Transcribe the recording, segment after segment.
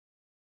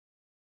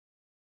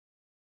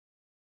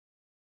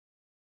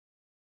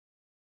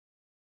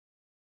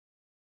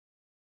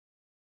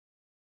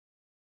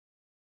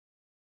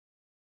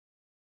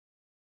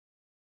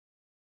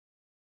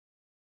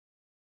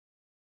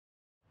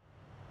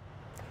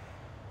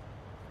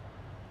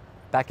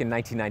Back in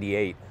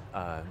 1998,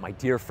 my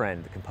dear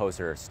friend, the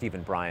composer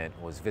Stephen Bryant,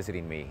 was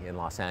visiting me in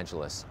Los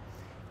Angeles,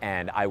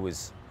 and I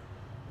was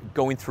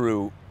going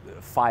through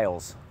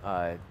files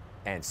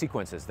and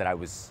sequences that I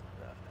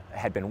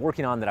had been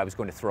working on that I was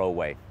going to throw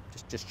away,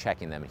 just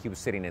checking them. And he was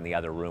sitting in the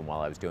other room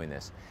while I was doing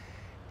this,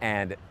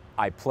 and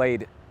I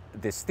played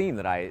this theme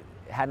that I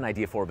had an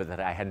idea for, but that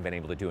I hadn't been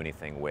able to do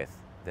anything with.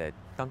 The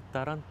dum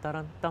da dum da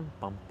dum dum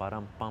bum ba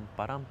dum bum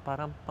ba dum ba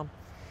dum bum.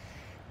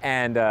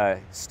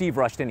 And Steve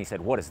rushed in. He said,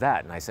 "What is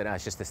that?" And I said, "Oh,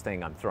 it's just this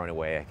thing I'm throwing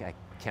away. I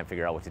can't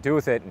figure out what to do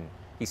with it." And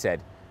he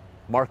said,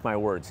 "Mark my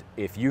words,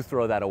 if you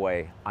throw that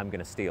away, I'm going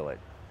to steal it."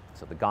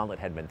 So the gauntlet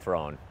had been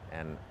thrown,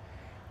 and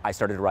I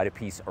started to write a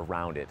piece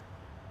around it.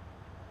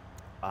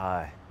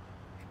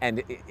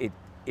 And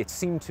it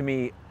seemed to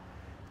me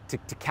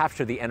to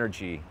capture the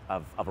energy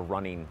of a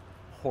running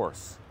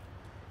horse.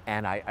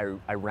 And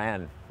I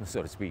ran,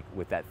 so to speak,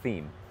 with that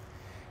theme.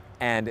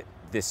 And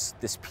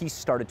this piece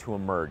started to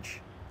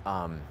emerge,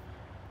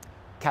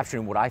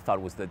 capturing what I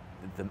thought was the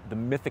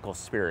mythical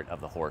spirit of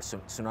the horse.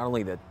 So not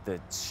only the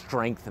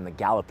strength and the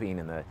galloping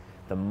and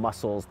the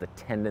muscles, the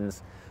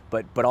tendons,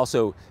 but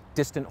also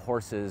distant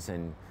horses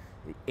and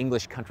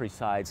English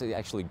countrysides,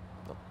 actually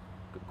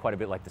quite a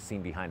bit like the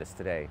scene behind us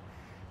today.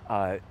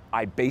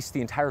 I based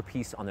the entire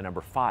piece on the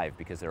number 5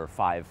 because there are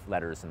 5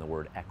 letters in the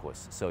word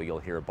Equus. So you'll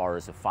hear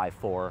bars of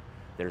 5/4,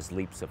 there's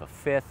leaps of a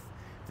 5th.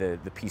 The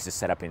piece is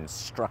set up in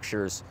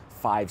structures,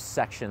 5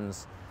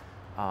 sections.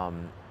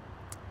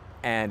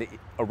 And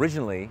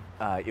originally,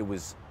 it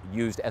was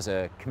used as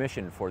a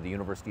commission for the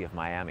University of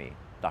Miami.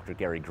 Dr.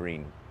 Gary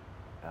Green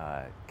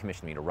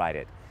commissioned me to write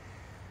it.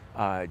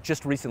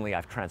 Just recently,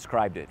 I've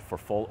transcribed it for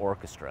full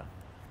orchestra,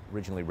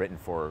 originally written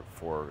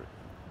for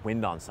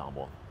wind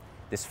ensemble.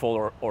 This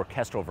full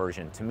orchestral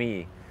version, to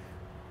me,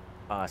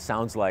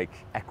 sounds like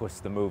Equus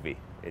the movie.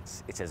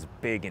 It's as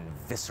big and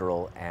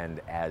visceral and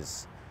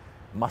as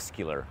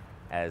muscular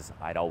as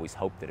I'd always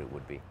hoped that it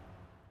would be.